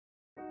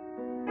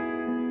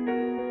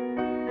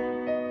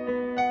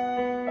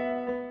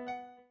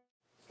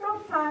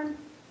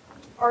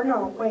or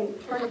no,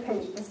 wait, turn the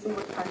page. Let's see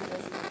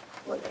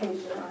what page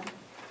you're on.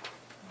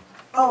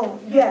 Oh,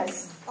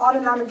 yes,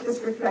 autonomic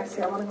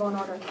dysreflexia. I want to go in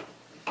order.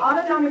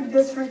 Autonomic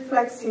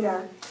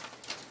dysreflexia.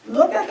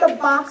 Look at the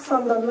box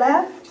on the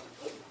left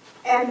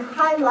and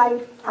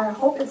highlight, I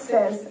hope it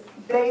says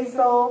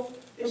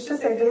it should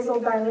say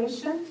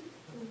vasodilation.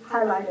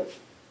 Highlight it.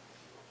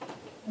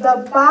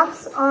 The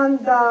box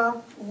on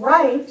the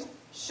right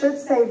should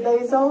say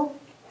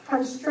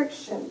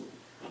vasoconstriction.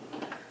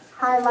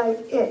 Highlight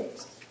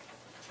it.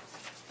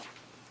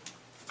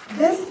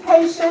 This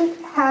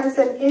patient has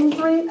an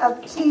injury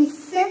of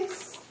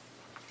T6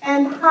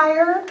 and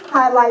higher.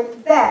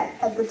 Highlight that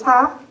at the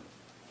top.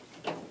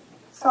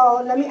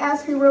 So let me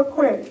ask you real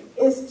quick.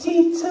 Is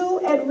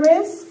T2 at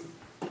risk?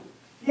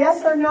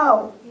 Yes or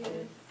no?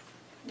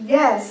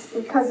 Yes,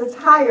 because it's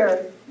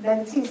higher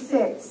than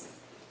T6.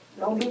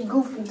 Don't be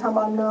goofy talking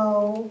about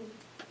no,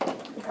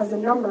 because the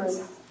number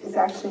is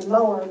actually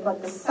lower,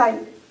 but the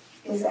site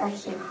is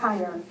actually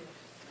higher.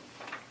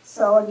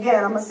 So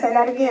again, I'm going to say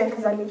that again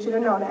because I need you to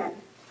know that.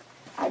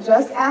 I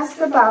just asked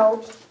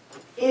about,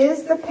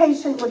 is the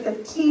patient with a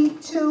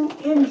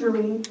T2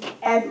 injury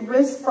at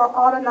risk for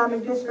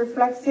autonomic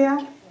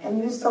dysreflexia?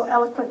 And you so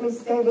eloquently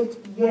stated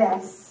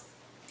yes.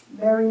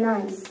 Very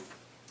nice.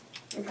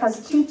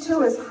 Because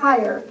T2 is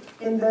higher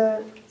in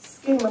the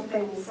scheme of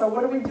things. So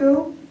what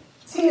do?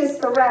 T is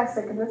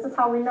thoracic, and this is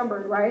how we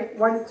numbered, right?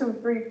 1, 2,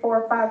 3,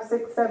 4, 5,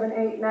 6, 7,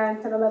 8,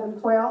 9, 10, 11,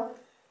 12.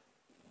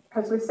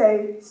 Because we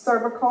say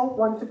cervical,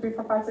 1, 2, 3,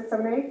 4, 5, 6,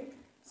 7, 8.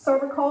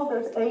 Cervical,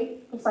 there's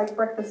 8, just like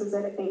breakfast is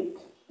at 8.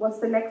 What's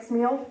the next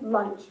meal?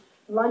 Lunch.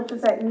 Lunch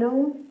is at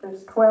noon,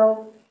 there's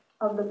 12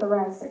 of the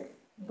thoracic.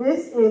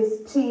 This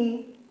is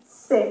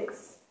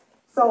T6.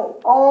 So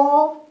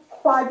all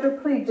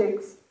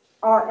quadriplegics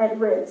are at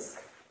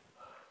risk.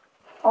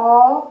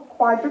 All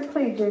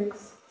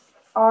quadriplegics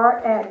are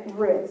at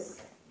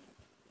risk.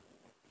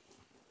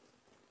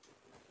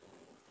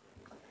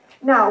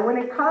 Now, when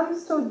it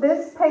comes to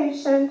this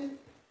patient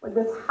with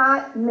this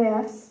hot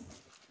mess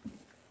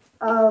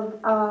of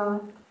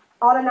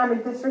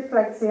autonomic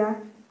dysreflexia,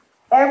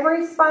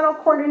 every spinal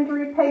cord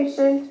injury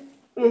patient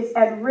is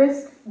at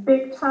risk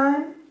big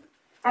time.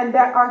 And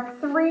there are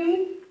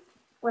 3,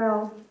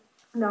 well,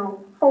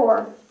 no,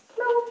 4,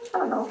 no, I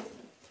don't know,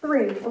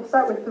 3, we'll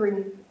start with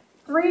 3.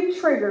 3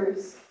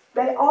 triggers.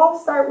 They all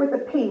start with a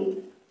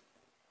P.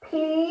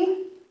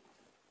 P,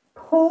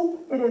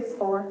 poop, it is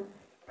 4.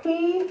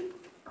 P,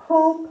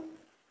 poop,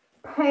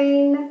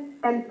 pain,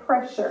 and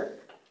pressure.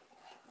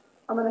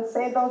 I'm going to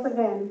say those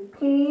again.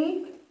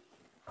 P,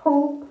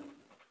 poop,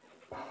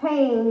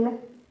 pain,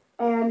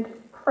 and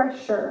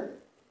pressure.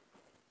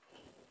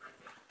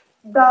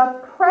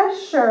 The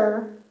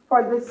pressure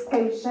for this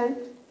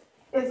patient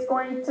is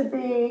going to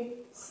be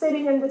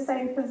sitting in the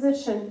same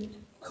position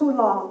too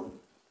long.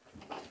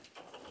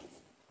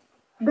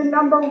 The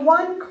number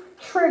 1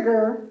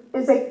 trigger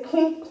is a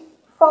kinked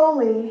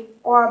Foley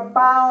or a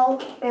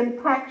bowel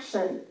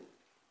impaction.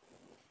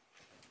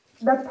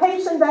 The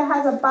patient that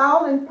has a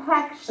bowel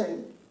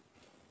impaction,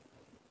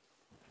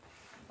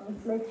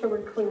 let's make sure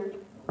we're clear.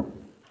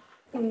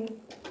 P,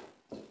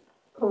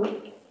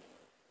 poop,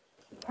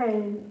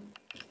 pain,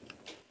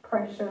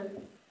 pressure.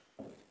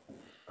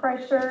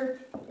 Pressure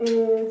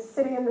is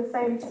sitting in the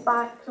same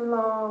spot too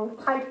long,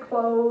 tight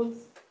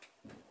clothes.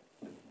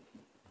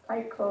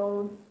 Tight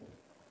clothes.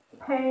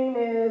 Pain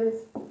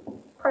is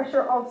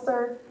pressure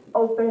ulcer,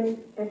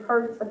 open, it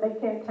hurts, but they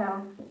can't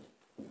tell.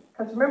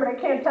 Because remember, they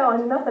can't tell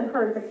and nothing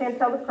hurts. They can't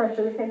tell the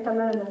pressure, they can't tell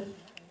none of this.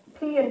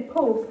 P and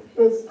poop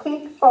is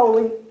kink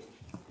Foley.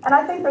 And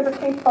I think there's a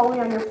kink Foley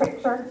on your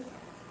picture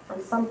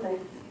or something.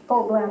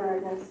 Full bladder, I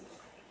guess.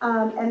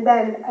 And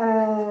then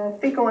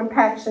fecal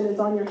impaction is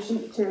on your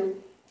sheet too.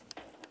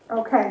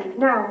 Okay,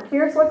 now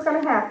here's what's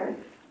going to happen.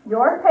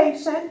 Your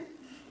patient,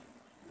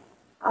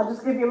 I'll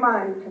just give you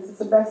mine because it's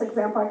the best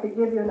example I could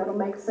give you and it'll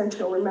make sense.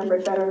 You'll remember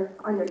it better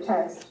on your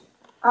test.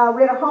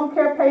 We had a home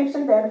care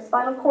patient. They had a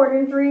spinal cord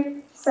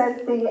injury.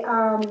 Sent the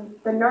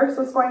nurse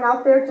was going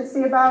out there to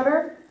see about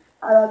her.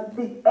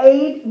 The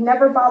aide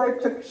never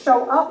bothered to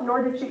show up,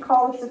 nor did she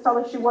call us to tell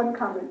us she wasn't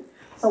coming.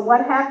 So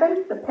what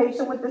happened? The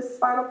patient with this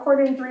spinal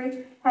cord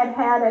injury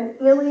had an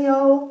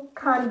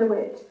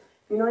ileoconduit.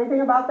 You know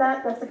anything about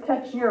that? That's to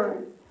catch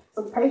urine.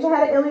 So the patient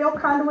had an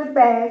ileoconduit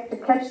bag to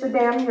catch the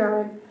damn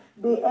urine.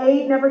 The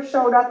aide never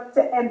showed up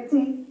to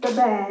empty the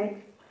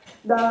bag.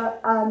 The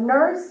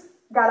nurse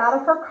got out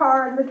of her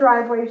car in the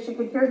driveway. She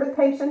could hear the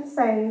patient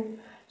saying,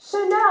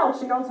 "Chanel,"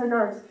 she knows her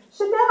nurse,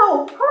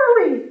 "Chanel,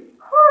 hurry,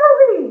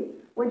 hurry."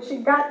 When she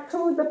got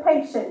to the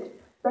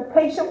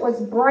patient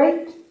was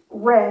bright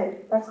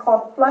red. That's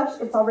called flush.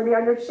 It's already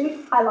on your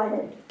sheet,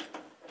 highlighted.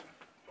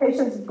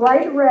 Patient's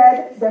bright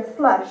red, they're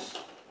flush.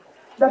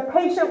 The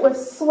patient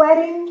was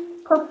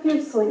sweating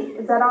profusely.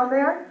 Is that on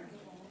there?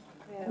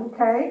 Yeah.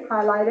 Okay,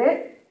 highlight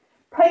it.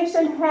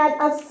 Patient had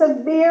a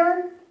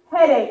severe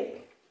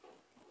headache.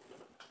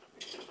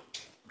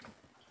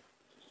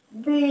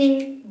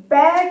 The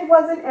bag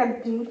wasn't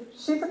emptied.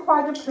 She's a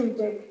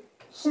quadriplegic.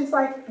 She's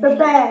like, the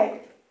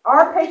bag.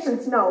 Our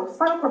patients know,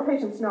 spinal cord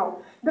patients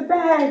know, the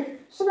bag,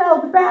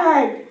 Chanel, the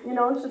bag. You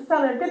know, she's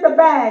telling her, get the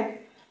bag.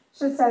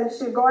 She says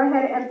she'll go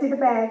ahead and empty the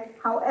bag.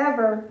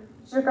 However,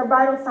 she took her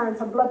vital signs,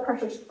 her blood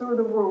pressure's through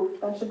the roof.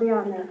 That should be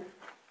on there.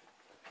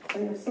 So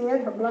you see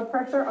it, her blood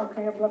pressure.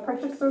 Okay, her blood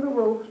pressure's through the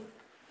roof.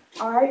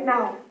 All right,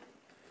 now,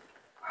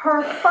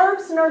 her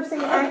first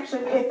nursing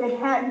action, if it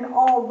hadn't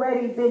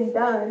already been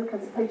done,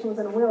 because the patient was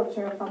in a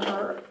wheelchair from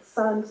her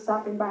son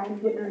stopping by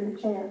and getting her in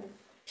the chair,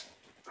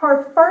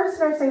 her first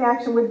nursing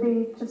action would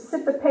be to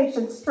sit the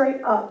patient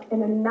straight up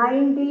in a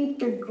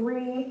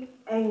 90-degree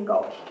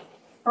angle.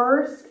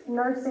 First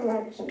nursing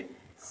action,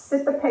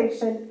 sit the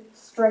patient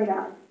straight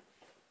up.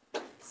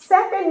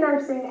 Second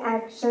nursing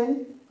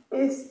action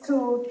is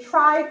to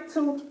try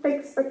to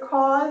fix the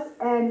cause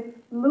and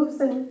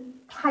loosen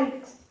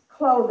tight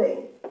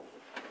clothing.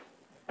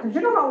 Because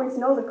you don't always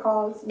know the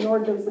cause, nor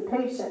does the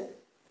patient.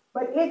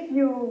 But if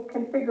you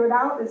can figure it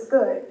out, it's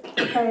good,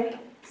 okay?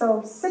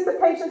 So sit the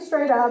patient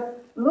straight up,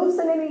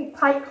 loosen any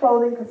tight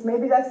clothing, because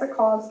maybe that's the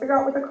cause. Figure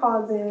out what the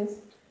cause is.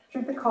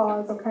 Treat the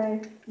cause,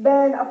 okay?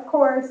 Then, of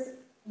course,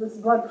 this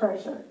blood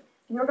pressure.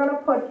 You're going to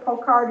put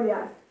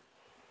Procardia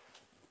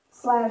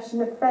 /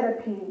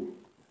 nifedipine.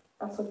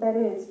 That's what that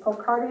is.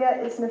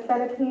 Procardia is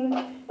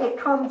nifedipine. It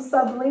comes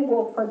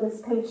sublingual for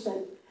this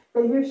patient.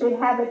 They usually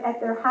have it at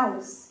their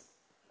house.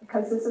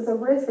 Because this is a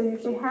risk, they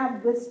usually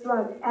have this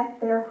drug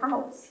at their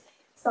house.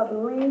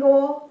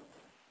 Sublingual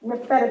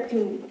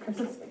nifedipine.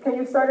 Can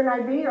you start an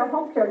IV or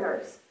home care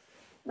nurse?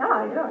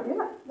 No, you're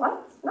not.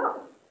 What?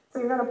 No. So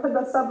you're going to put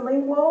the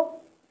sublingual,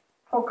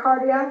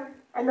 Procardia,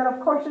 and then of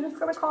course you're just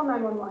going to call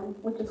 911,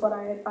 which is what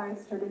I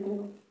advised her to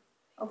do.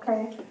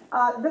 Okay?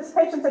 This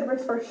patient's at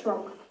risk for a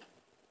stroke.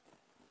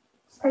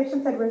 This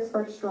patient's at risk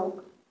for a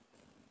stroke.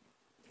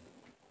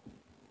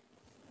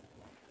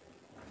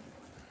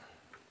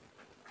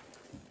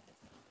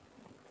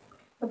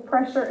 The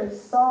pressure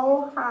is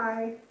so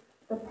high,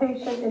 the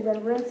patient is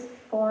at risk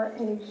for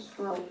a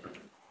stroke.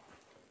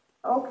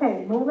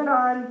 Okay, moving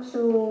on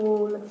to,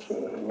 let's see,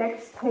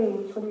 next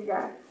page. What do you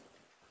got?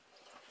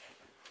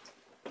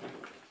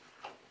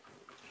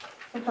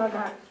 What y'all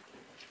got?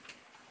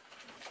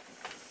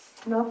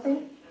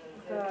 Nothing?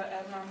 The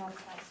abnormal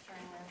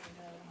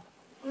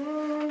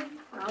clustering.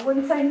 I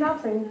wouldn't say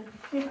nothing.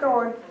 Keep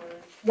going.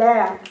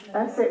 Yeah,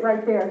 that's it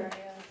right there.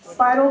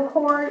 Spinal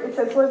cord, it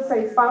says, what does it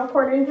say, spinal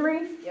cord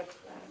injury? Yep.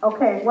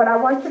 Okay, what I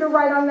want you to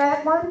write on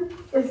that one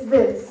is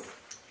this.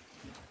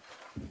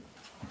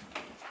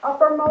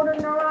 Upper motor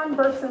neuron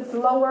versus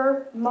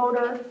lower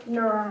motor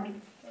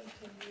neuron.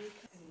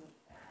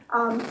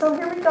 So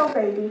here we go,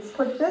 babies.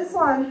 For this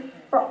one,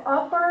 for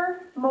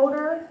upper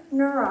motor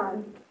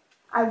neuron,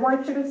 I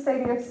want you to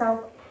say to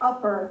yourself,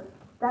 upper,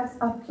 that's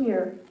up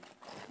here.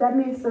 That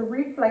means the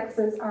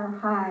reflexes are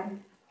high.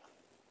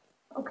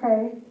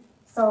 Okay,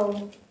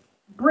 so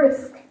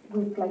brisk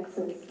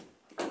reflexes.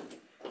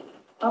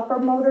 Upper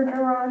motor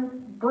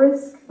neuron,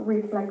 brisk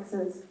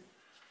reflexes.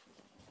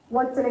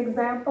 What's an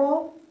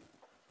example?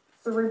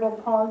 Cerebral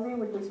palsy,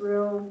 which is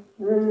real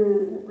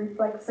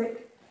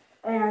reflexic,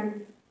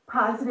 and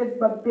positive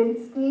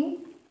Babinski,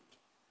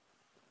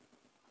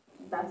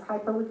 that's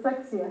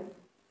hyperreflexia.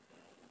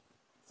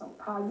 So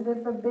positive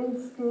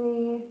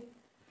Babinski.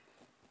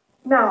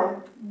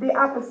 Now, the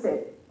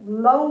opposite,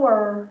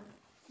 lower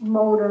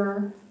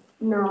motor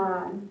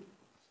neuron.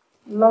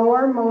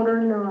 Lower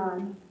motor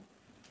neuron.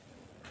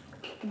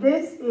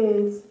 This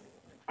is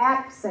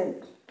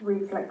absent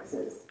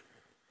reflexes.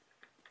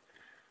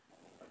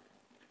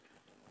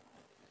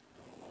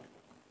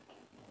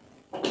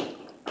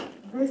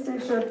 This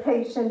is your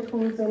patient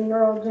who's in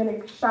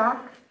neurogenic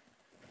shock.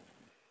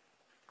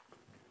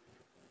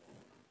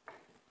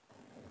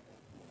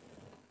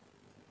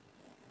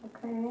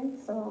 Okay,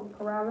 so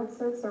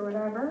paralysis or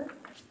whatever.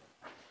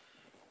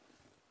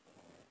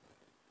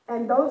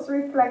 And those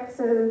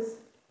reflexes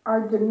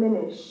are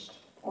diminished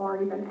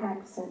or even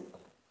absent.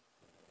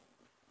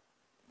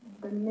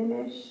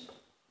 Diminished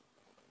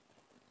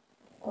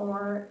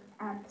or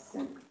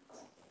absent.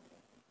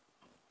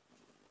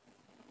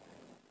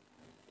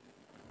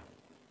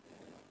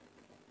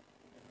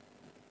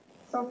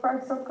 So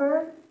far, so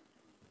good?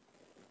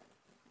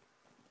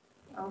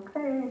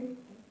 Okay.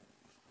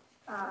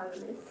 Let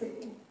me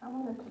see. I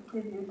wanted to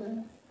give you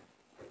the...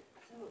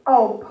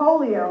 Oh,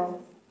 polio.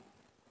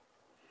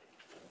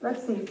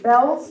 Let's see.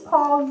 Bell's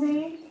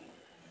palsy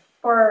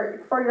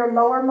for your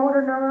lower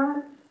motor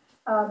neuron.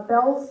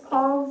 Bell's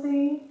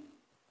palsy.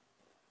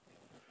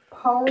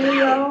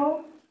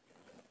 Polio.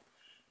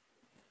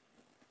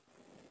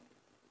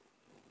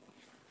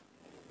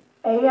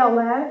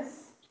 ALS.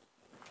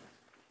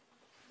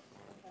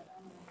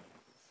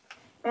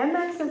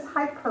 MS is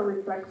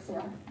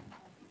hyperreflexia.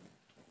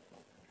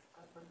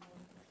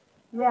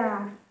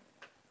 Yeah.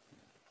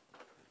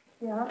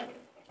 Yeah.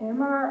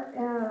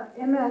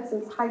 MS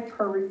is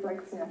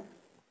hyperreflexia.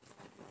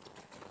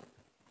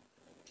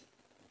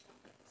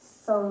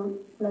 So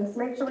let's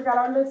make sure we got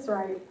our list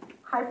right.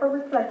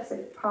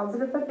 Hyperreflexic,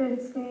 positive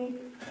Babinski,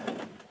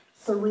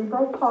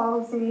 cerebral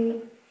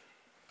palsy,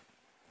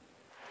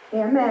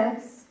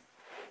 MS,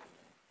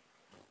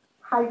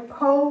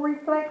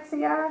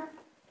 hyporeflexia,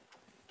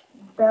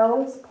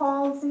 Bell's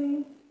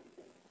palsy,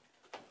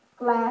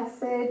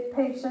 flaccid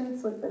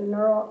patients with the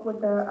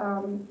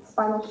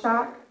spinal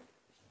shock,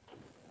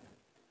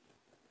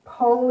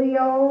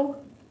 polio,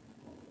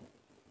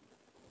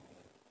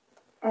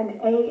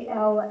 and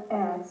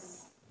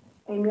ALS,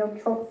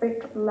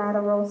 amyotrophic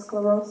lateral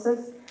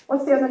sclerosis.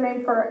 What's the other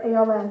name for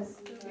ALS?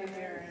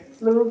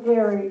 Lou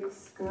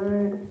Gehrig's.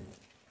 Good.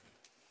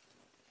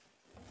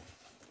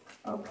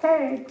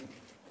 Okay.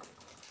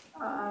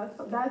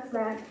 So that's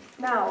that.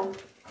 Now,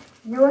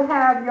 you'll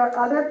have your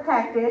other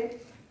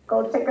packet.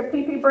 Go take a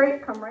pee-pee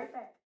break. Come right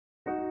back.